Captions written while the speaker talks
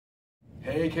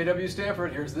Hey KW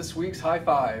Stanford, here's this week's high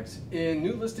fives. In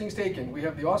new listings taken, we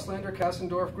have the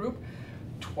Auslander-Kassendorf group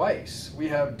twice. We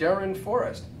have Darren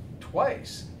Forrest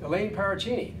twice. Elaine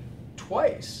Paracini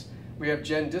twice. We have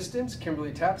Jen Distance,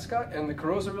 Kimberly Tapscott, and the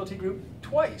Carosa Realty Group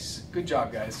twice. Good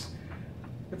job, guys.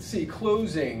 Let's see,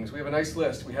 closings. We have a nice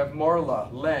list. We have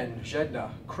Marla, Len,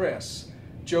 Jedna, Chris,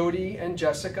 Jody and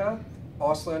Jessica,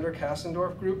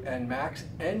 Auslander-Kassendorf Group, and Max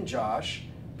and Josh,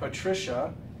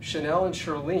 Patricia, Chanel and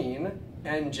Charlene,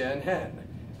 and Jen Hen.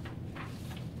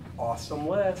 Awesome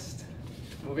list.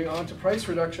 Moving on to price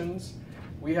reductions.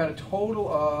 We had a total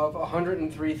of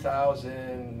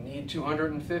 103,000, need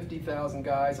 250,000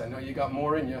 guys. I know you got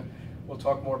more in you. We'll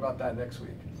talk more about that next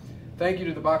week. Thank you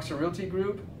to the Boxer Realty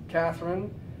Group,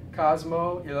 Catherine,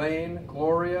 Cosmo, Elaine,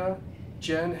 Gloria,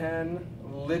 Jen Hen,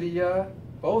 Lydia,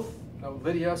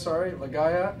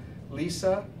 Lagaya,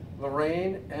 Lisa,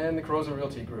 Lorraine, and the Carosa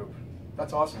Realty Group.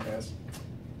 That's awesome, guys.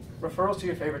 Referrals to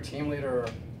your favorite team leader.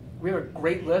 We have a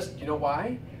great list. You know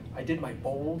why? I did my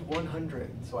bold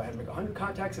 100. So I had to make 100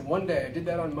 contacts in one day. I did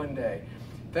that on Monday.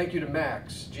 Thank you to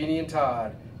Max, Jeannie and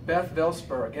Todd, Beth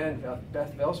Velspur. Again,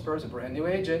 Beth Velspur is a brand new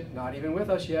agent, not even with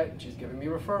us yet. She's giving me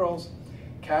referrals.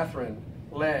 Catherine,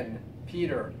 Len,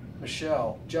 Peter,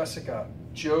 Michelle, Jessica,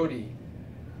 Jody,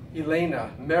 Elena,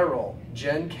 Merrill,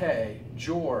 Jen K,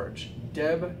 George,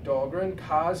 Deb Dahlgren,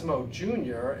 Cosmo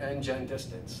Jr., and Jen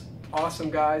Distance. Awesome,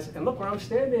 guys. And look where I'm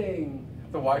standing.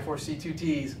 The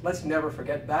Y4C2Ts. Let's never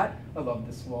forget that. I love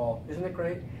this wall. Isn't it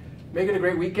great? Make it a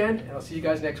great weekend, and I'll see you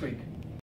guys next week.